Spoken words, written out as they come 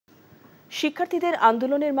শিক্ষার্থীদের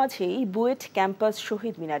আন্দোলনের মাঝেই বুয়েট ক্যাম্পাস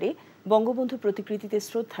শহীদ মিনারে বঙ্গবন্ধু প্রতিকৃতিতে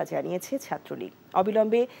শ্রদ্ধা জানিয়েছে ছাত্রলীগ।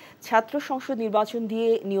 অবিলম্বে ছাত্র সংসদ নির্বাচন দিয়ে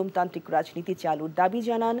নিয়মতান্ত্রিক রাজনীতি চালুর দাবি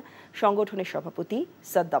জানান সংগঠনের সভাপতি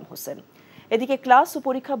সাদ্দাম হোসেন। এদিকে ক্লাস ও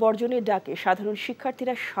পরীক্ষা বর্জনের ডাকে সাধারণ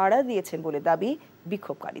শিক্ষার্থীরা সাড়া দিয়েছেন বলে দাবি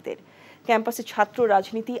বিক্ষোভকারীদের। ক্যাম্পাসে ছাত্র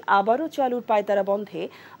রাজনীতি আবারও চালুর পায়তারা বন্ধে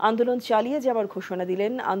আন্দোলন চালিয়ে যাওয়ার ঘোষণা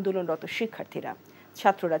দিলেন আন্দোলনরত শিক্ষার্থীরা।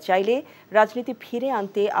 ছাত্ররা চাইলে রাজনীতি ফিরে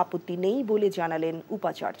আনতে আপত্তি নেই বলে জানালেন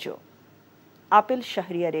উপাচার্য। Apple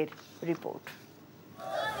শাহরিয়ারের report.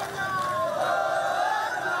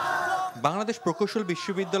 বাংলাদেশ প্রকৌশল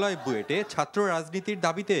বিশ্ববিদ্যালয় বুয়েটে ছাত্র রাজনীতির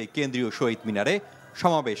দাবিতে কেন্দ্রীয় শহীদ মিনারে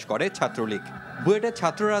সমাবেশ করে ছাত্রলীগ। বুয়েটে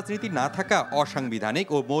ছাত্র রাজনীতি না থাকা অসাংবিধানিক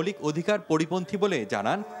ও মৌলিক অধিকার পরিপন্থী বলে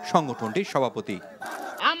জানান সংগঠনটির সভাপতি।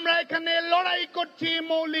 আমরা এখানে লড়াই করছি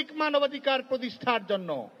মৌলিক মানবাধিকার প্রতিষ্ঠার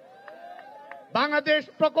জন্য। বাংলাদেশ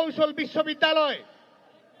প্রকৌশল বিশ্ববিদ্যালয়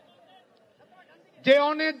যে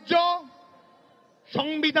অন্যায্য,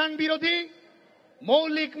 সংবিধান বিরোধী,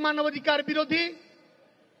 মৌলিক মানবাধিকার বিরোধী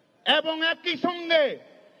এবং একই সঙ্গে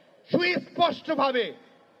সুস্পষ্টভাবে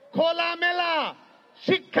খোলামেলা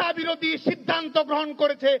শিক্ষা বিরোধী সিদ্ধান্ত গ্রহণ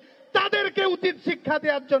করেছে, তাদেরকে উচিত শিক্ষা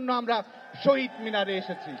দেওয়ার জন্য আমরা শহীদ মিনারে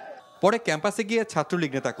এসেছি। পরে ক্যাম্পাসে গিয়ে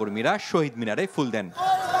ছাত্রলীগ নেতা কর্মীরা শহীদ মিনারে ফুল দেন।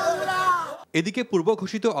 এদিকে পূর্ব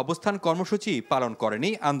ঘোষিত অবস্থান কর্মসূচি পালন করেনি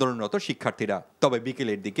আন্দোলনরত শিক্ষার্থীরা। তবে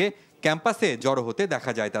বিকেলের দিকে ক্যাম্পাসে জড়ো হতে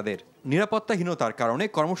দেখা যায় তাদের। নিরাপত্তাহীনতার কারণে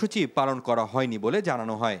কর্মসূচি পালন করা হয়নি বলে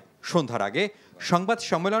জানানো হয়। সন্ধ্যার আগে সংবাদ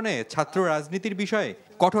সম্মেলনে ছাত্র রাজনীতির বিষয়ে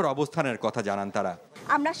কঠোর অবস্থানের কথা জানান তারা।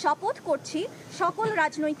 আমরা শপথ করছি সকল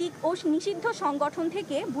রাজনৈতিক ও নিষিদ্ধ সংগঠন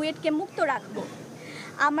থেকে বুয়েটকে মুক্ত রাখব।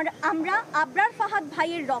 আমরা আবরার ফাহাদ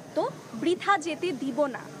ভাইয়ের রক্ত বৃথা যেতে দিব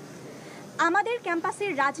না। আমাদের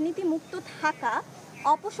ক্যাম্পাসের রাজনীতি মুক্ত থাকা,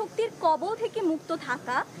 অপশক্তির কবল থেকে মুক্ত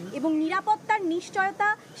থাকা এবং নিরাপত্তার নিশ্চয়তা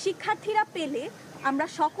শিক্ষার্থীরা পেলে আমরা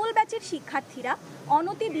সকল ব্যাচের শিক্ষার্থীরা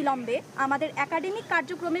অনতি বিলম্বে আমাদের একাডেমিক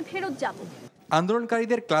কার্যক্রমে ফেরত যাব।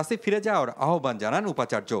 আন্দোলনকারীদের ক্লাসে ফিরে যাওয়ার আহ্বান জানান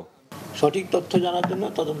উপাচার্য। সঠিক তথ্য জানার জন্য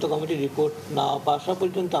তদন্ত কমিটির রিপোর্ট না আসা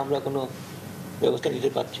পর্যন্ত আমরা কোনো ব্যবস্থা নিতে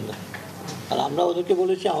পারছি না। আর আমরা ওদেরকে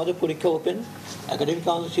বলেছি আমাদের পরীক্ষা ওপেন, একাডেমিক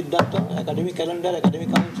কাউন্সিল সিদ্ধান্ত, একাডেমিক ক্যালেন্ডার একাডেমিক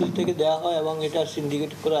কাউন্সিল থেকে দেওয়া হয় এবং এটা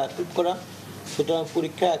সিন্ডিকেট করে অ্যাপ্রুভ করা। সুতরাং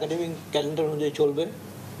পরীক্ষা একাডেমিক ক্যালেন্ডার অনুযায়ী চলবে।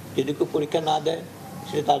 যদি কেউ পরীক্ষা না দেয়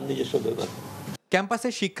সেটা তার নিজস্ব ব্যাপার। ক্যাম্পাসে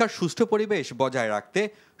শিক্ষার সুষ্ঠু পরিবেশ বজায় রাখতে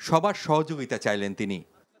সবার সহযোগিতা চাইলেন তিনি।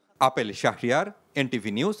 Apple Shahriar, NTV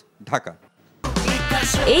news, Dhaka.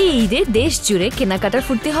 এই ঈদে দেশ জুড়ে কেনাকাটার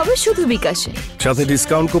ফুর্তি হবে শুধু বিকাশে, সাথে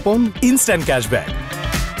discount coupon, instant cashback.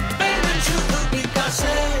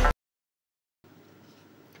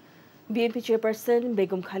 BNP chairperson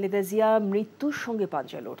Begum Khaleda Zia মৃত্যুর সঙ্গে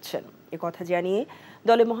পাঞ্জা লড়ছেন। একথা জানিয়ে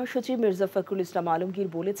দলের মহাসচিব মির্জা ফখরুল ইসলাম আলমগীর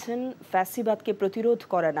বলেছেন, ফ্যাসিবাদকে প্রতিরোধ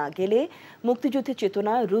করা না গেলে মুক্তিযুদ্ধের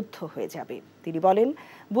চেতনা রুদ্ধ হয়ে যাবে। তিনি বলেন,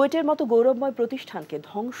 বুয়েটের মতো গৌরবময় প্রতিষ্ঠানকে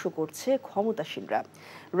ধ্বংস করছে ক্ষমতাসীনরা।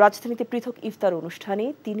 রাজধানীতে পৃথক ইফতার অনুষ্ঠানে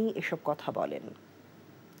তিনি এসব কথা বলেন।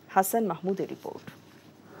 হাসান মাহমুদের রিপোর্ট।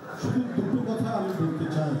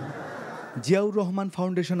 জিয়াউর রহমান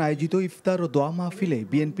ফাউন্ডেশন আয়োজিত ইফতার ও দোয়া মাহফিলে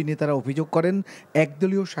বিএনপি নেতারা অভিযোগ করেন,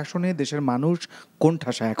 একদলীয় শাসনে দেশের মানুষ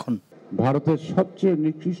কোণঠাসা। এখন ভারতের সবচেয়ে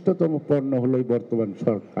নিকৃষ্টতম পণ্য হলো বর্তমান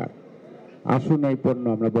সরকার। আসুন এই পণ্য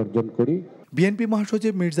আমরা বর্জন করি। বিএনপি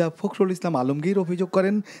মহাসচিব মির্জা ফখরুল ইসলাম আলমগীর অভিযোগ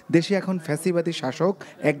করেন, দেশে এখন ফ্যাসিবাদী শাসক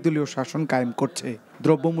একদলীয় শাসন কায়েম করছে।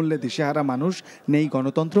 দ্রব্যমূল্যে দিশেহারা মানুষ, নেই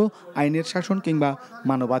গণতন্ত্র, আইনের শাসন কিংবা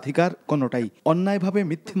মানবাধিকার কোনোটাই। অন্যায়ভাবে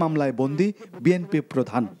মিথ্যে মামলায় বন্দী বিএনপি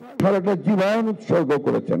প্রধান। একটা জীবন উৎসর্গ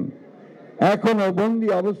করেছেন, এখনো বন্দী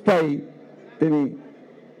অবস্থায় তিনি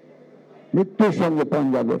মৃত্যুর সঙ্গে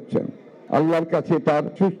পাঞ্জা লড়ছেন। আল্লাহর কাছে তার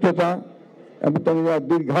সুস্থতা এবং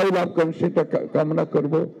দীর্ঘায়ু লাভ করেন সেটা কামনা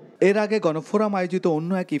করব। এর আগে গণফোরাম আয়োজিত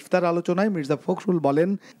অন্য এক ইফতার আলোচনায় মির্জা ফখরুল বলেন,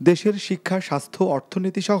 দেশের শিক্ষা, স্বাস্থ্য,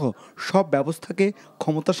 অর্থনীতি সহ সব ব্যবস্থাকে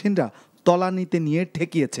ক্ষমতাসীনরা তলানিতে নিয়ে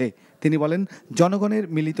ঠেকিয়েছে। তিনি বলেন, জনগণের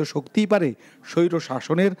মিলিত শক্তিই পারে স্বৈর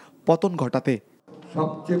শাসনের পতন ঘটাতে।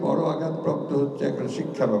 সবচেয়ে বড় আঘাতপ্রাপ্ত হচ্ছে এখন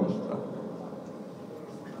শিক্ষা ব্যবস্থা।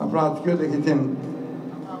 আপনারা আজকেও দেখেছেন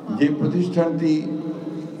যে প্রতিষ্ঠানটি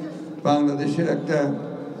বাংলাদেশের একটা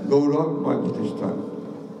গৌরবময় প্রতিষ্ঠান,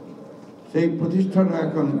 সেই প্রতিষ্ঠানও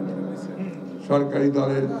এখন সরকারি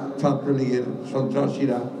দলের ছাত্রলীগের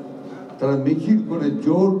সন্ত্রাসীরা তারা মিছিল করে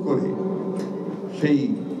জোর করে সেই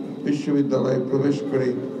বিশ্ববিদ্যালয়ে প্রবেশ করে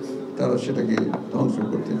তারা সেটাকে ধ্বংস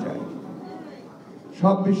করতে চায়।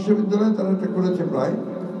 সব বিশ্ববিদ্যালয়ে তারা এটা করেছে প্রায়,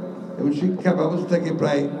 এবং শিক্ষা ব্যবস্থাকে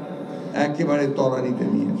প্রায় একেবারে তলানিতে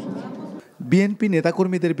নিয়ে এসেছে। বিএনপি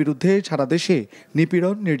নেতাকর্মীদের বিরুদ্ধে সারা দেশে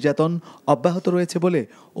নিপীড়ন, নির্যাতন অব্যাহত রয়েছে বলে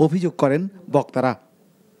অভিযোগ করেন বক্তারা।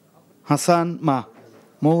 হাসান মা,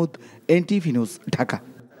 মৌদ, NTV নিউজ, ঢাকা।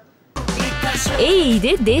 এই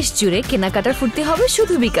ঈদে দেশ জুড়ে কেনাকাটার ফুর্তি হবে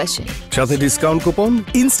শুধু বিকাশে, সাথে ডিসকাউন্ট কুপন,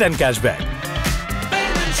 ইনস্ট্যান্ট ক্যাশব্যাক।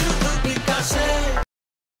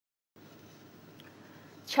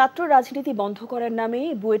 ছাত্র রাজনীতি বন্ধ করার নামে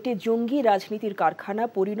বুয়েটে জঙ্গি রাজনীতির কারখানা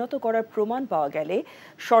পরিণত করার প্রমাণ পাওয়া গেলে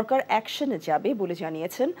সরকার অ্যাকশনে যাবে বলে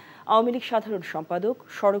জানিয়েছেন আওয়ামী লীগ সাধারণ সম্পাদক,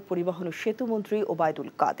 সড়ক পরিবহন ও সেতু মন্ত্রী ওবায়দুল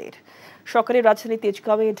কাদের। সকালে রাজধানী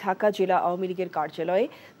তেজগাঁওয়ে ঢাকা জেলা আওয়ামী লীগের কার্যালয়ে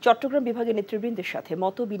চট্টগ্রাম বিভাগের নেতৃবৃন্দের সাথে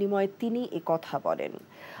মত বিনিময়ে তিনি কথা বলেন।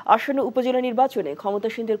 আসন্ন উপজেলা নির্বাচনে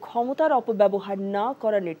ক্ষমতাসীনদের ক্ষমতার অপব্যবহার না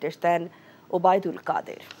করার নির্দেশ দেন ওবায়দুল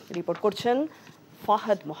কাদের। রিপোর্ট করছেন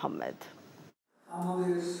ফাহাদ মোহাম্মদ।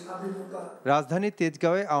 রাজধানী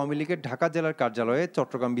তেজগাঁওয়ে আওয়ামী লীগের ঢাকা জেলার কার্যালয়ে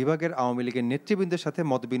চট্টগ্রাম বিভাগের আওয়ামী লীগের নেতৃবৃন্দের সাথে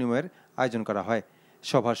মত বিনিময়ের আয়োজন করা হয়।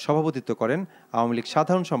 সভার সভাপতিত্ব করেন আওয়ামী লীগ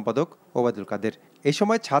সাধারণ সম্পাদক ওবায়দুল কাদের। এই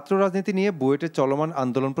সময় ছাত্র রাজনীতি নিয়ে বুয়েটে চলমান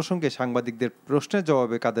আন্দোলন প্রসঙ্গে সাংবাদিকদের প্রশ্নের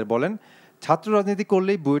জবাবে কাদের বলেন, ছাত্র রাজনীতি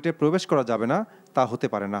করলেই বুয়েটে প্রবেশ করা যাবে না, তা হতে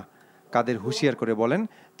পারে না। কাদের হুঁশিয়ার করে বলেন,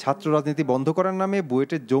 ছাত্র রাজনীতি বন্ধ করার নামে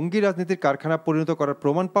বুয়েটে জঙ্গি রাজনীতির কারখানা পরিণত করার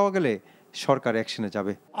প্রমাণ পাওয়া গেলে সরকার অ্যাকশনে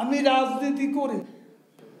যাবে। আমি রাজনীতি করি,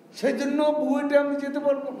 সেই জন্য বুয়েটে আমি যেতে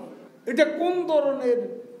পারবো না। এটা কোন ধরনের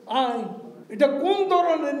আইন, এটা কোন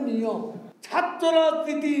ধরনের নিয়ম? ছাত্র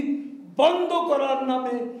রাজনীতি বন্ধ করার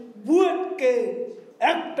নামে বুয়েটকে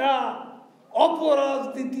একটা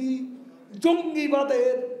অপরাজনীতি,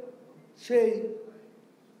 জঙ্গিবাদের সেই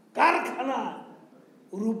কারখানা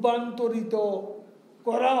রূপান্তরিত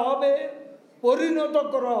করা হবে, পরিণত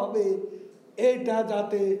করা হবে। এটা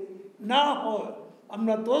যাতে না হয়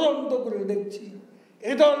আমরা তদন্ত করে দেখছি।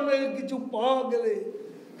 এ ধরনের কিছু পাওয়া গেলে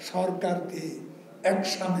সরকারকে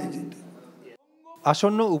অ্যাকশনে যেতে।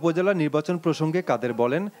 আসন্ন উপজেলা নির্বাচন প্রসঙ্গে কাদের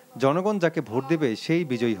বলেন, জনগণ যাকে ভোট দেবে সেই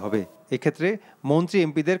বিজয়ী হবে। এক্ষেত্রে মন্ত্রী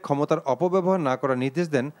এমপিদের ক্ষমতার অপব্যবহার না করার নির্দেশ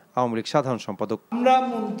দেন আওয়ামী লীগ সাধারণ সম্পাদক। আমরা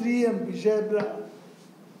মন্ত্রী এমপি সাহেবরা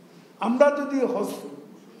আমরা যদি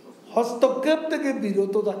হস্তক্ষেপ থেকে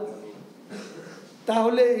বিরত থাকি,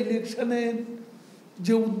 তাহলে ইলেকশনের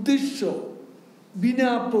যে উদ্দেশ্য বিনা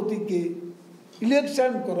প্রতীকে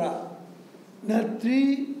ইলেকশন করা নেত্রী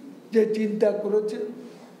যে চিন্তা করেছেন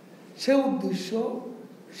সে উদ্দেশ্য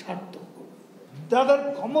সার্থক। যাদের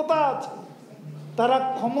ক্ষমতা আছে তারা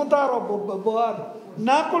ক্ষমতার অপব্যবহার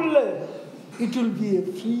না করলে it will B A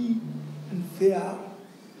free and fair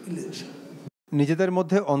election. নিজেদের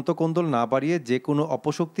মধ্যে অন্তকোন্দল না বাড়িয়ে যে কোনো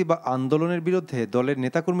অপশক্তি বা আন্দোলনের বিরুদ্ধে দলের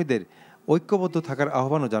নেতাকর্মীদের ঐক্যবদ্ধ থাকার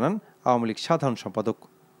আহ্বানও জানান আওয়ামী লীগ সাধারণ সম্পাদক।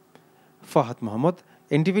 Fahad Mohammad,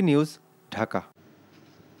 NTV news, Dhaka.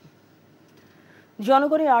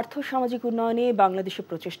 জনগণের আর্থ সামাজিক উন্নয়নে বাংলাদেশের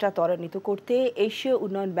প্রচেষ্টা ত্বরান্বিত করতে এশীয়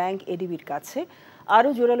উন্নয়ন ব্যাংক ADBর কাছে আরও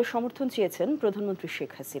জোরালো সমর্থন চেয়েছেন প্রধানমন্ত্রী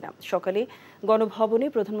শেখ হাসিনা। সকালে গণভবনে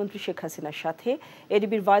প্রধানমন্ত্রী শেখ হাসিনার সাথে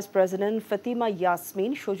ADBর ভাইস প্রেসিডেন্ট ফাতিমা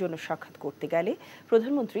ইয়াসমিন সৌজন্য সাক্ষাৎ করতে গেলে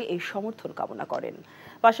প্রধানমন্ত্রী এই সমর্থন কামনা করেন।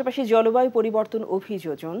 পাশাপাশি জলবায়ু পরিবর্তন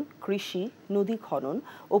অভিযোজন, কৃষি, নদী খনন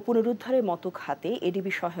ও পুনরুদ্ধারের মতো খাতে ADB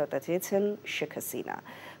সহায়তা চেয়েছেন শেখ হাসিনা।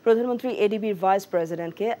 প্রধানমন্ত্রী ADBর ভাইস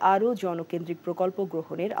প্রেসিডেন্টকে আরও জনকেন্দ্রিক প্রকল্প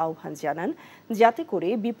গ্রহণের আহ্বান জানান, যাতে করে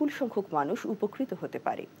বিপুল সংখ্যক মানুষ উপকৃত হতে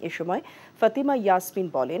পারে। এ সময় ফাতিমা ইয়াসমিন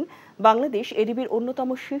বলেন, বাংলাদেশ ADBর অন্যতম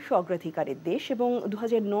শীর্ষ অগ্রাধিকারের দেশ এবং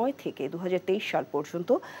 2009 থেকে 2023 সাল পর্যন্ত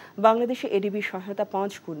বাংলাদেশে ADB সহায়তা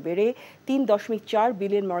 5 গুণ বেড়ে $3.4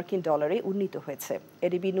 বিলিয়ন মার্কিন ডলারে উন্নীত হয়েছে।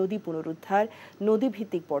 ADB নদী পুনরুদ্ধার,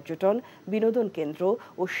 নদীভিত্তিক পর্যটন, বিনোদন কেন্দ্র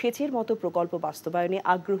ও সেচের মতো প্রকল্প বাস্তবায়নে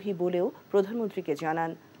আগ্রহী বলেও প্রধানমন্ত্রীকে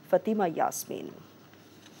জানান ফাতিমা ইয়াসমিন।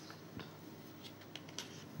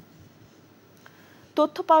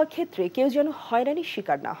 তথ্য পাওয়ার ক্ষেত্রে কেউ যেন হয়রানির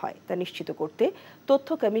শিকার না হয় তা নিশ্চিত করতে তথ্য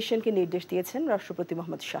কমিশনকে নির্দেশ দিয়েছেন রাষ্ট্রপতি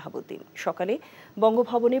মোহাম্মদ শাহাবুদ্দিন। সকালে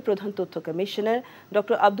বঙ্গভবনে প্রধান তথ্য কমিশনার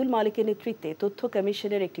ডক্টর আব্দুল মালিকের নেতৃত্বে তথ্য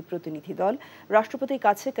কমিশনের একটি প্রতিনিধি দল রাষ্ট্রপতির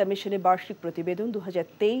কাছে কমিশনের বার্ষিক প্রতিবেদন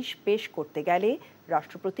 2023 পেশ করতে গেলে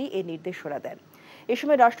রাষ্ট্রপতি এ নির্দেশনা দেন। এ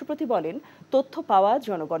সময় রাষ্ট্রপতি বলেন, তথ্য পাওয়া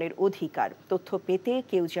জনগণের অধিকার। তথ্য পেতে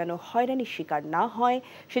কেউ যেন হয়রানির শিকার না হয়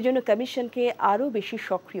সেজন্য কমিশনকে আরও বেশি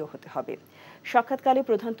সক্রিয় হতে হবে। সাক্ষাৎকালে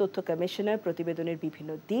প্রধান তথ্য কমিশনার প্রতিবেদনের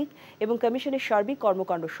বিভিন্ন দিক এবং কমিশনের সার্বিক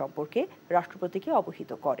কর্মকাণ্ড সম্পর্কে রাষ্ট্রপতিকে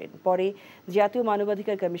অবহিত করেন। পরে জাতীয়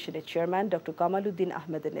মানবাধিকার কমিশনের চেয়ারম্যান ডক্টর কামাল উদ্দিন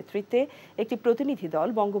আহমেদের নেতৃত্বে একটি প্রতিনিধি দল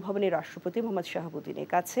বঙ্গভবনের রাষ্ট্রপতি মোহাম্মদ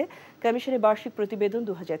শাহাবুদ্দিনের কাছে কমিশনের বার্ষিক প্রতিবেদন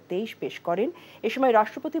 2023 পেশ করেন। এ সময়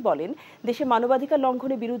রাষ্ট্রপতি বলেন, দেশে মানবাধিকার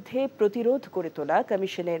লঙ্ঘনের বিরুদ্ধে প্রতিরোধ করে তোলা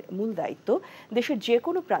কমিশনের মূল দায়িত্ব। দেশের যে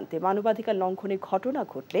কোনো প্রান্তে মানবাধিকার লঙ্ঘনের ঘটনা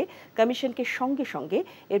ঘটলে কমিশনকে সঙ্গে সঙ্গে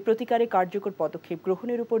এর প্রতিকারে কার্যকর পদক্ষেপ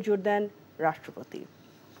গ্রহণের উপর জোর দেন রাষ্ট্রপতি।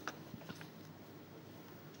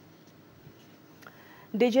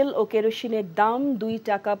 ডিজেল ও কেরোসিনের দাম 2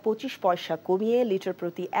 টাকা 25 পয়সা কমিয়ে লিটার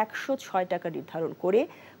প্রতি 106 টাকা নির্ধারণ করে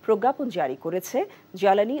প্রজ্ঞাপন জারি করেছে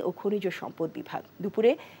জ্বালানি ও খনিজ সম্পদ বিভাগ।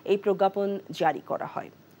 দুপুরে এই প্রজ্ঞাপন জারি করা হয়।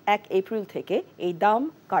 1 এপ্রিল থেকে এই দাম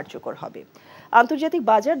কার্যকর হবে। আন্তর্জাতিক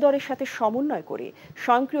বাজার দরের সাথে সমন্বয় করে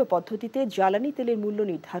স্বয়ংক্রিয় পদ্ধতিতে জ্বালানি তেলের মূল্য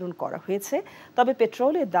নির্ধারণ করা হয়েছে। তবে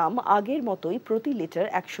পেট্রোলের দাম আগের মতোই প্রতি লিটার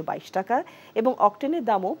 122 টাকা এবং অকটেনের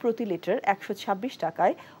দামও প্রতি লিটার 126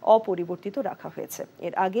 টাকায় অপরিবর্তিত রাখা হয়েছে।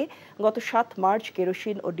 এর আগে গত 7 মার্চ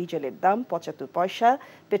কেরোসিন ও ডিজেলের দাম 75 পয়সা,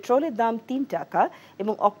 পেট্রোলের দাম 3 টাকা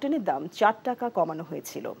এবং অকটেনের দাম 4 টাকা কমানো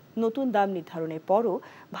হয়েছিল। নতুন দাম নির্ধারণের পরও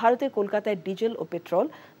ভারতের কলকাতায় ডিজেল ও পেট্রোল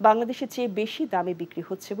বাংলাদেশের চেয়ে বেশি দামে বিক্রি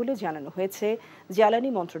হচ্ছে বলে জানানো হয়েছে জ্বালানি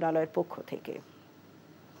মন্ত্রণালয়ের পক্ষ থেকে।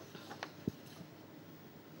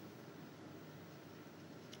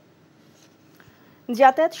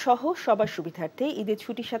 যাতায়াত সহ সবার সুবিধার্থে ঈদের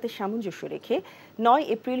ছুটির সাথে সামঞ্জস্য রেখে 9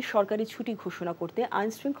 এপ্রিল সরকারি ছুটি ঘোষণা করতে আইন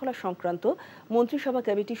শৃঙ্খলা সংক্রান্ত মন্ত্রিসভা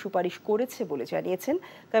কমিটি সুপারিশ করেছে বলে জানিয়েছেন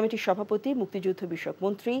কমিটির সভাপতি মুক্তিযুদ্ধ বিষয়ক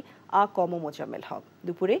মন্ত্রী আ ক ম মোজাম্মেল হক।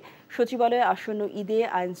 দুপুরে সচিবালয়ে আসন্ন ঈদে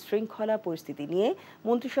আইন শৃঙ্খলা পরিস্থিতি নিয়ে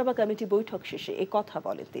মন্ত্রিসভা কমিটি বৈঠক শেষে এ কথা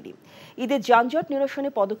বলেন তিনি। ঈদের যানজট নিরসনে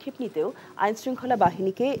পদক্ষেপ নিতেও আইন শৃঙ্খলা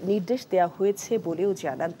বাহিনীকে নির্দেশ দেওয়া হয়েছে বলেও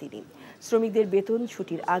জানান তিনি। শ্রমিকদের বেতন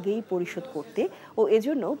ছুটির আগেই পরিশোধ করতে ও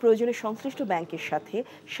এজন্য প্রয়োজনে সংশ্লিষ্ট ব্যাংকের সাথে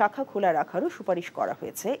শাখা খোলা রাখারও সুপারিশ করা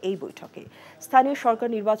হয়েছে এই বৈঠকে। স্থানীয় সরকার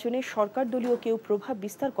নির্বাচনে সরকার দলীয় কেউ প্রভাব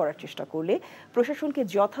বিস্তার করার চেষ্টা করলে প্রশাসনকে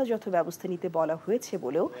যথাযথ ব্যবস্থা নিতে বলা হয়েছে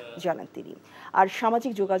বলেও জানান তিনি। আর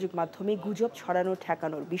সামাজিক যোগাযোগ মাধ্যমে গুজব ছড়ানো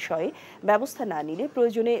ঠেকানোর বিষয়ে ব্যবস্থা না নিলে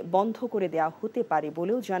প্রয়োজনে বন্ধ করে দেওয়া হতে পারে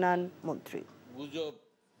বলেও জানান মন্ত্রী। গুজব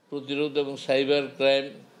প্রতিরোধ এবং সাইবার ক্রাইম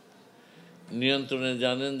নিয়ন্ত্রণে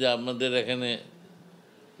জানেন যে আমাদের এখানে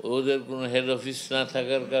ওদের কোনো হেড অফিস না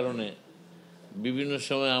থাকার কারণে বিভিন্ন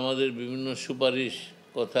সময় আমাদের বিভিন্ন সুপারিশ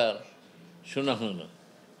কথা শোনা হয় না।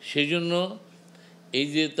 সেই জন্য এই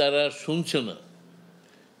যে তারা শুনছে না,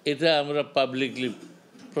 এটা আমরা পাবলিকলি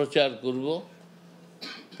প্রচার করব।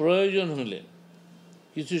 প্রয়োজন হলে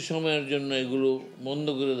কিছু সময়ের জন্য এগুলো বন্ধ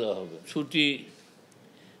করে দেওয়া হবে। ছুটি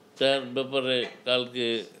তার ব্যাপারে কালকে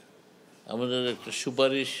আমাদের একটা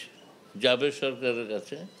সুপারিশ যাবে সরকারের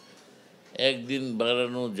কাছে, একদিন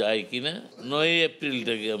বাড়ানো যায় কিনা। 9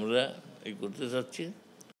 এপ্রিলটাকে আমরা এই করতে চাচ্ছি।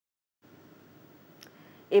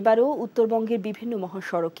 এবারও উত্তরবঙ্গের বিভিন্ন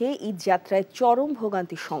মহাসড়কে ঈদ যাত্রায় চরম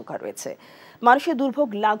ভোগান্তির শঙ্কা রয়েছে। মানুষের দুর্ভোগ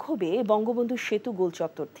লাঘবে বঙ্গবন্ধু সেতু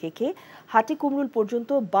গোলচত্বর থেকে হাটিকুমরুল পর্যন্ত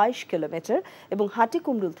 22 কিলোমিটার এবং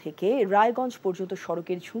হাটিকুমরুল থেকে রায়গঞ্জ পর্যন্ত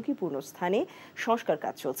সড়কের ঝুঁকিপূর্ণ স্থানে সংস্কার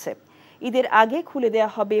কাজ চলছে। ঈদের আগে খুলে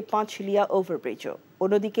দেওয়া হবে পাঁচলিয়া ওভারব্রিজও।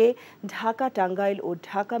 অন্যদিকে ঢাকা টাঙ্গাইল ও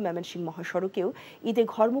ঢাকা ময়মনসিংহ মহাসড়কেও ঈদে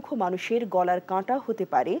ঘরমুখো মানুষের গলার কাঁটা হতে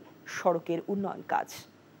পারে সড়কের উন্নয়ন কাজ।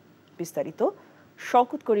 বিস্তারিত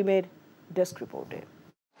শওকত করিমের ডেস্ক রিপোর্টে।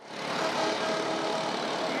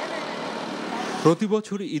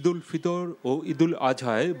 প্রতিবছর ঈদুল ফিতর ও ঈদুল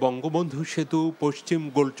আজহায় বঙ্গবন্ধু সেতু পশ্চিম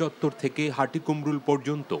গোলচত্বর থেকে হাটিকুমরুল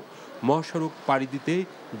পর্যন্ত মহাসড়ক পাড়ি দিতে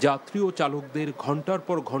যাত্রী ও চালকদের ঘন্টার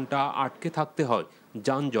পর ঘন্টা আটকে থাকতে হয়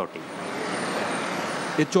যানজটে।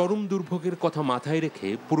 এ চরম দুর্ভোগের কথা মাথায় রেখে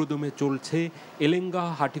পুরোদমে চলছে এলেঙ্গা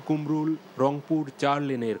হাটিকুমরুল রংপুর 4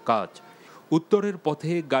 লেনের কাজ। উত্তরের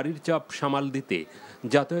পথে গাড়ির চাপ সামাল দিতে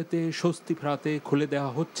যাতায়াতে স্বস্তি ফেরাতে খুলে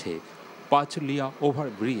দেওয়া হচ্ছে পাঁচলিয়া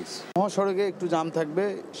ওভারব্রিজ। মহাসড়কে একটু জাম থাকবে,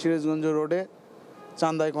 সিরাজগঞ্জ রোডে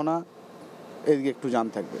চান্দাইকোনা এদিকে একটু জাম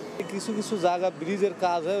থাকবে। কিছু কিছু জায়গা ব্রিজের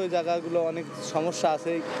কাজ হয়, ওই জায়গাগুলো অনেক সমস্যা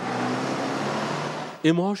আছে।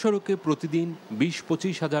 এ মহাসড়কে প্রতিদিন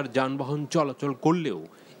 20-25 হাজার যানবাহন চলাচল করলেও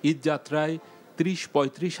ঈদ যাত্রায়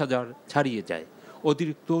 30-35 হাজার ছাড়িয়ে যায়।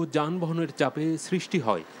 অতিরিক্ত যানবাহনের চাপে সৃষ্টি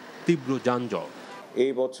হয় তীব্র যানজট।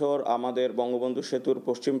 এই বছর আমাদের বঙ্গবন্ধু সেতুর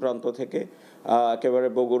পশ্চিম প্রান্ত থেকে একেবারে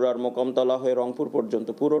বগুড়ার মোকামতলা হয়ে রংপুর পর্যন্ত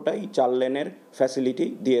পুরোটাই 4 লেনের ফ্যাসিলিটি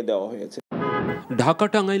দিয়ে দেওয়া হয়েছে। ঢাকা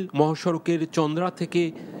টাঙ্গাইল মহাসড়কের চন্দ্রা থেকে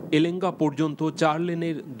এলেঙ্গা পর্যন্ত 4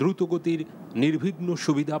 লেনের দ্রুতগতির নির্বিঘ্ন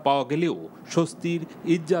সুবিধা পাওয়া গেলেও স্বস্তির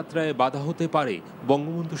ঈদ যাত্রায় বাধা হতে পারে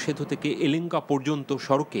বঙ্গবন্ধু সেতু থেকে এলেঙ্গা পর্যন্ত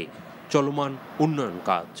সড়কে চলমান উন্নয়ন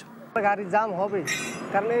কাজ। গাড়ি জাম হবে,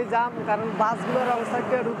 কারণ এই জাম কারণ বাসগুলো রং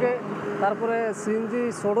সাইডে ঢুকে, তারপরে সিএনজি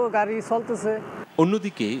ছোট গাড়ি চলতেছে।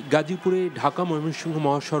 অন্যদিকে গাজীপুরে ঢাকা ময়মনসিংহ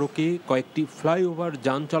মহাসড়কে কয়েকটি ফ্লাইওভার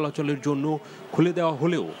যান চলাচলের জন্য খুলে দেওয়া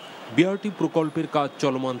হলেও বিআরটি প্রকল্পের কাজ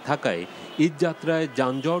চলমান থাকায় ঈদ যাত্রায়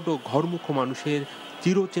যানজট ও ঘরমুখো মানুষের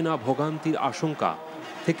চিরচেনা ভোগান্তির আশঙ্কা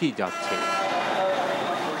থেকেই যাচ্ছে।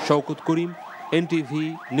 শওকত করিম, NTV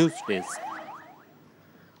নিউজ ডেস্ক।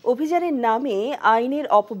 অভিযানের নামে আইনের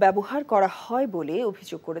অপব্যবহার করা হয় বলে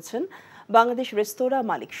অভিযোগ করেছেন বাংলাদেশ রেস্তোরাঁ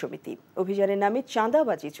মালিক সমিতি। অভিযানের নামে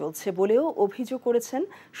চাঁদাবাজি চলছে বলেও অভিযোগ করেছেন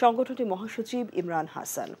সংগঠনটির মহাসচিব ইমরান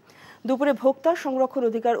হাসান। দুপুরে ভোক্তা সংরক্ষণ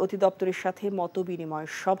অধিকার অধিদপ্তরের সাথে মতবিনিময়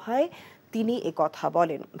সভায় তিনি একথা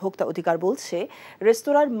বলেন। ভোক্তা অধিকার বলছে,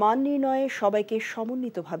 রেস্তোরাঁর মান নির্ণয়ে সবাইকে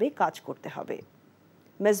সমন্বিতভাবে কাজ করতে হবে।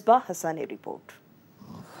 মেজবাহ হাসানের রিপোর্ট।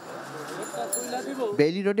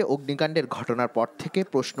 বেইলি রোডে অগ্নিকাণ্ডের ঘটনার পর থেকে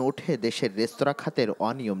প্রশ্ন ওঠে দেশের রেস্তোরাঁ খাতের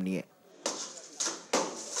অনিয়ম নিয়ে।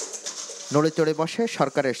 নড়ে চড়ে বসে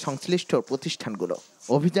সরকারের সংশ্লিষ্ট প্রতিষ্ঠানগুলো।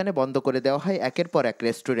 অভিযানে বন্ধ করে দেওয়া হয় একের পর এক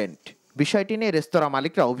রেস্টুরেন্ট। বিষয়টি নিয়ে রেস্তোরাঁ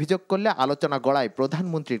মালিকরা অভিযোগ করলে আলোচনা গড়ায়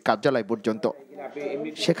প্রধানমন্ত্রীর কার্যালয় পর্যন্ত।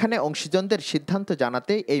 সেখানে অংশীজনদের সিদ্ধান্ত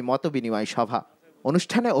জানাতে এই মতবিনিময় সভা।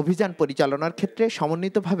 অনুষ্ঠানে অভিযান পরিচালনার ক্ষেত্রে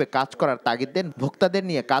সমন্বিতভাবে কাজ করার তাগিদ দেন ভোক্তাদের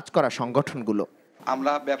নিয়ে কাজ করা সংগঠনগুলো।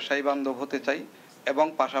 আমরা ব্যবসায়ী বান্ধব হতে চাই এবং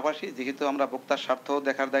পাশাপাশি যেহেতু আমরা ভোক্তার স্বার্থ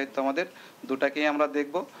দেখার দায়িত্ব আমাদের, দুটাকেই আমরা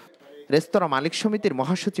দেখব। রেস্তোরাঁ মালিক সমিতির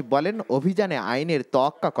মহাসচিব বলেন, অভিযানে আইনের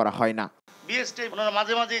তোয়াক্কা করা হয় না। বিএসটি ওনারা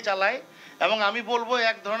মাঝে মাঝেই চালায় এবং আমি বলবো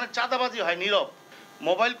এক ধরনের চাঁদাবাজি হয় নীরব।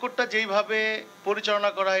 মোবাইল কোডটা যেইভাবে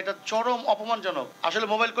পরিচালনা করা এটা চরম অপমানজনক। আসলে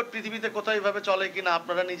মোবাইল কোড পৃথিবীতে কোথাও এইভাবে চলে কিনা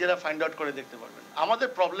আপনারা নিজেরা ফাইন্ড আউট করে দেখতে পারবেন। আমাদের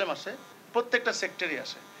প্রবলেম আছে, প্রত্যেকটা সেক্টরই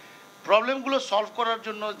আছে। প্রবলেমগুলো সলভ করার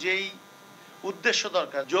জন্য যেই উদ্দেশ্য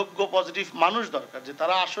দরকার, যোগ্য পজিটিভ মানুষ দরকার, যে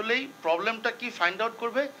তারা আসলেই প্রবলেমটা কি ফাইন্ড আউট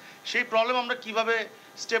করবে, সেই প্রবলেম আমরা কিভাবে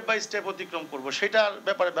স্টেপ বাই স্টেপ অতিক্রম করব সেটার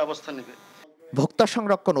ব্যাপারে ব্যবস্থা নেবে। ভোক্তা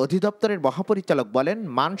সংরক্ষণ অধিদপ্তরের মহাপরিচালক বলেন,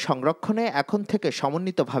 মান সংরক্ষণে এখন থেকে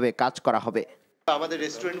সমন্বিতভাবে কাজ করা হবে। আমাদের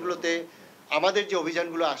রেস্টুরেন্টগুলোতে আমাদের যে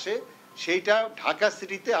অভিযানগুলো আসে সেইটা ঢাকা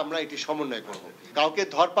সিটিতে আমরা এটি সমন্বয় করব। কাউকে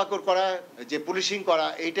ধরপাকড় করা, যে পুলিশিং করা,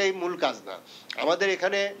 এইটাই মূল কাজ না। আমাদের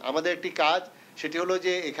এখানে আমাদের একটি কাজ, সেটি হলো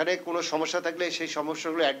যে এখানে কোনো সমস্যা থাকলে সেই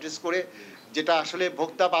সমস্যাগুলো অ্যাড্রেস করে যেটা আসলে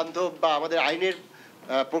ভোক্তা বান্ধব বা আমাদের আইনের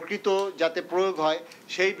প্রকৃত যাতে প্রয়োগ হয়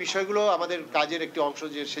সেই বিষয়গুলো আমাদের কাজের একটি অংশ,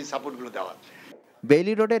 যে সেই সাপোর্টগুলো দেওয়া।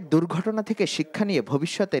 বেইলি রোডের দুর্ঘটনা থেকে শিক্ষা নিয়ে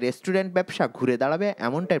ভবিষ্যতে রেস্টুরেন্ট ব্যবসা ঘুরে দাঁড়াবে,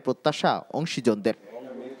 এমনটাই প্রত্যাশা অংশীজনদের।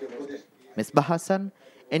 Mezbah Hasan,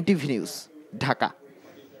 NTV news, Dhaka.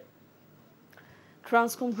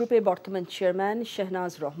 ট্রান্সকম গ্রুপের বর্তমান চেয়ারম্যান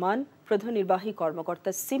শাহনাজ রহমান, প্রধান নির্বাহী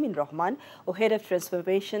কর্মকর্তা সিমিন রহমান ও হেড অফ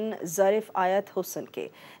ট্রান্সফরমেশন জারেফ আয়াত হোসেনকে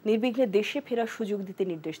নির্বিঘ্নে দেশে ফেরার সুযোগ দিতে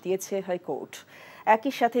নির্দেশ দিয়েছে হাইকোর্ট।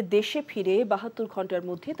 একই সাথে দেশে ফিরে 72 ঘন্টার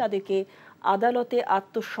মধ্যে তাদেরকে আদালতে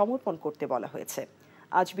আত্মসমর্পণ করতে বলা হয়েছে।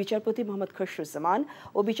 আজ বিচারপতি মোহাম্মদ খসরুজ্জামান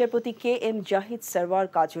ও বিচারপতি KM জাহিদ সরওয়ার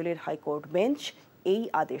কাজলের হাইকোর্ট বেঞ্চ এই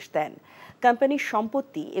আদেশ দেন। কোম্পানির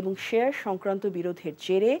সম্পত্তি এবং শেয়ার সংক্রান্ত বিরোধের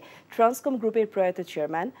জেরে ট্রান্সকম গ্রুপের প্রয়াত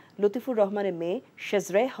চেয়ারম্যান লতিফুর রহমানের মেয়ে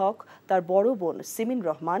শেজরে হক, তার বড় বোন সিমিন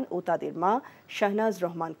রহমান ও তাদের মা শাহনাজ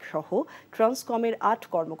রহমান সহ ট্রান্সকমের 8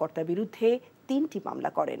 কর্মকর্তার বিরুদ্ধে 3টি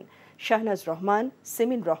মামলা করেন। শাহনাজ রহমান,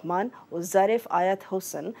 সিমিন রহমান ও জারেফ আয়াত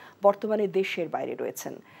হোসেন বর্তমানে দেশের বাইরে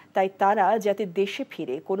রয়েছেন। তাই তারা যাতে দেশে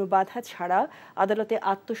ফিরে কোনো বাধা ছাড়া আদালতে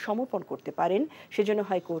আত্মসমর্পণ করতে পারেন, সেজন্য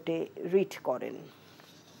হাইকোর্টে রিট করেন।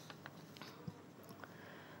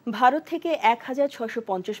 ভারত থেকে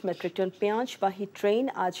 1650 মেট্রিক টন পেঁয়াজবাহী ট্রেন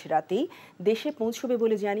আজ রাতেই দেশে পৌঁছবে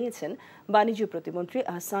বলে জানিয়েছেন বাণিজ্য প্রতিমন্ত্রী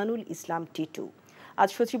আহসানুল ইসলাম টিটু। আজ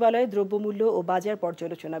সচিবালয়ে দ্রব্যমূল্য ও বাজার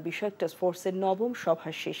পর্যালোচনা বিষয়ক টাস্কফোর্সের 9ম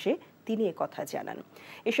সভা শেষে তিনি একথা জানান।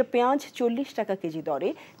 এসব পেঁয়াজ 40 টাকা কেজি দরে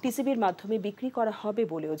টিসিবির মাধ্যমে বিক্রি করা হবে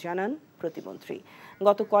বলেও জানান প্রতিমন্ত্রী।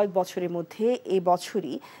 গত কয়েক বছরের মধ্যে এই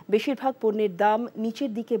বছরই বেশিরভাগ পণ্যের দাম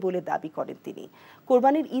নিচের দিকে বলে দাবি করেন তিনি।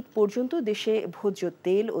 কোরবানির ঈদ পর্যন্ত দেশে ভোজ্য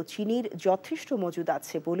তেল ও চিনির যথেষ্ট মজুদ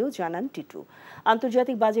আছে বলেও জানান টিটু।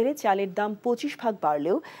 আন্তর্জাতিক বাজারে চালের দাম 25 ভাগ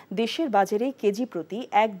বাড়লেও দেশের বাজারে কেজি প্রতি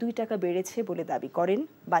 1-2 টাকা বেড়েছে বলে দাবি করেন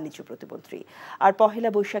বাণিজ্য প্রতিমন্ত্রী। আর পহেলা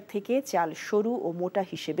বৈশাখ থেকে চাল সরু ও মোটা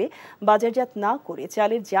হিসেবে বাজারজাত না করে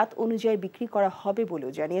চালের জাত অনুযায়ী বিক্রি করা হবে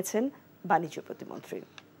বলেও জানিয়েছেন বাণিজ্য প্রতিমন্ত্রী।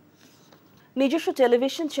 নিজস্ব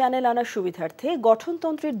টেলিভিশন চ্যানেল আনার সুবিধার্থে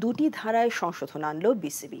গঠনতন্ত্রের 2টি ধারায় সংশোধন আনল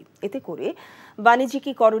বিসিবি। এতে করে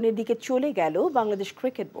বাণিজ্যিকীকরণের দিকে চলে গেল বাংলাদেশ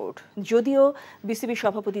ক্রিকেট বোর্ড। যদিও বিসিবি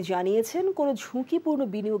সভাপতি জানিয়েছেন কোনো ঝুঁকিপূর্ণ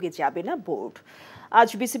বিনিয়োগে যাবে না বোর্ড। আজ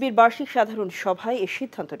বিসিবির বার্ষিক সাধারণ সভায় এ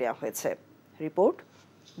সিদ্ধান্ত নেওয়া হয়েছে। রিপোর্ট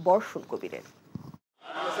বর্ষণ কবিরের।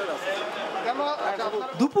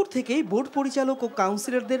 দুপুর থেকেই বোর্ড পরিচালক ও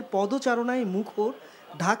কাউন্সিলরদের পদচারণায় মুখর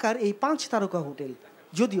ঢাকার এই 5 তারকা হোটেল।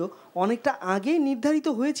 যদিও অনেকটা আগেই নির্ধারিত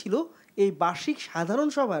হয়েছিল এই বার্ষিক সাধারণ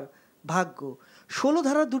সভার ভাগ্য। 16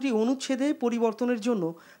 ধারার 2টি অনুচ্ছেদে পরিবর্তনের জন্য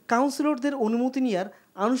কাউন্সিলরদের অনুমতি নেওয়ার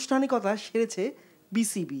আনুষ্ঠানিকতা সেরেছে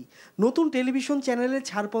বিসিবি। নতুন টেলিভিশন চ্যানেলের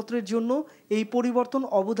ছাড়পত্রের জন্য এই পরিবর্তন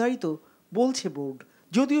অবধারিত বলছে বোর্ড।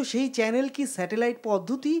 যদিও সেই চ্যানেল কি স্যাটেলাইট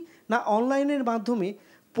পদ্ধতি না অনলাইনের মাধ্যমে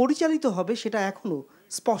পরিচালিত হবে সেটা এখনও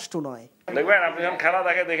স্পষ্ট নয়। দেখবেন আপনি যখন খেলা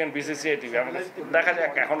দেখেন বিসিসিআই টিভি, দেখা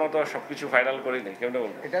যাক, এখনো তো সবকিছু ফাইনাল করিনি। কেমন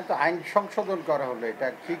বলবো, এটা তো আইন সংশোধন করা হলো, এটা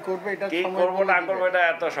কি করবে, এটা কি করবো না করবো এটা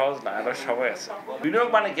এত সহজ না, এটা সবাই আছে। বিনিয়োগ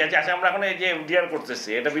মানে কি আছে? আমরা এখন এই যে এফডিআর করতেছি,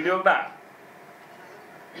 এটা বিনিয়োগ না?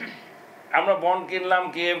 আমরা বন্ড কিনলাম,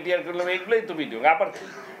 কি এফডিআর কিনলাম, এগুলোই তো বিনিয়োগ। আবার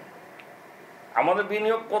আমাদের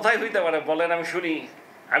বিনিয়োগ কোথায় হইতে পারে বলেন, আমি শুনি।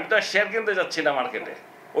 আমি তো শেয়ার কিনতে যাচ্ছি না মার্কেটে,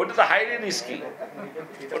 ওটা তো হাইলি রিস্কি,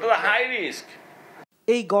 ওটা তো হাই রিস্ক।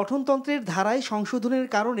 এই গঠনতন্ত্রের ধারায় সংশোধনের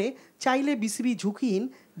কারণে চাইলে বিসিবি ঝুঁকিহীন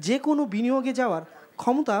যে কোনো বিনিয়োগে যাওয়ার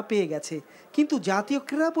ক্ষমতা পেয়ে গেছে। কিন্তু জাতীয়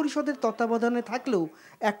ক্রীড়া পরিষদের তত্ত্বাবধানে থাকলেও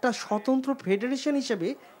একটা স্বতন্ত্র ফেডারেশন হিসেবে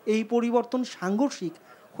এই পরিবর্তন সাংঘর্ষিক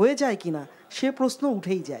হয়ে যায় কিনা সে প্রশ্ন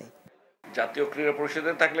উঠেই যায়। জাতীয় ক্রীড়া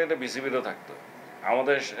পরিষদে থাকলে এটা বিসিবিরও থাকতো,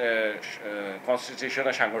 আমাদের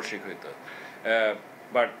কনস্টিটিউশনে সাংঘর্ষিক হইতো।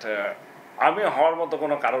 বাট আমি হওয়ার মতো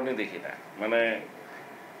কোনো কারণই দেখি না, মানে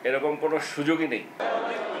এরকম কোনো সুযোগই নেই।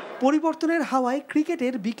 পরিবর্তনের হাওয়ায়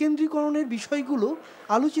ক্রিকেটের বিকেন্দ্রীকরণের বিষয়গুলো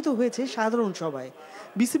আলোচিত হয়েছে সাধারণ সভায়।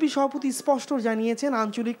 বিসিবি সভাপতি স্পষ্ট জানিয়েছেন,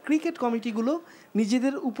 আঞ্চলিক ক্রিকেট কমিটিগুলো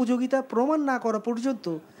নিজেদের উপযোগিতা প্রমাণ না করা পর্যন্ত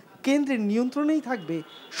কেন্দ্রের নিয়ন্ত্রণেই থাকবে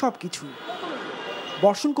সবকিছু।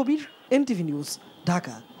 বর্ষণ কবির, NTV নিউজ,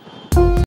 ঢাকা।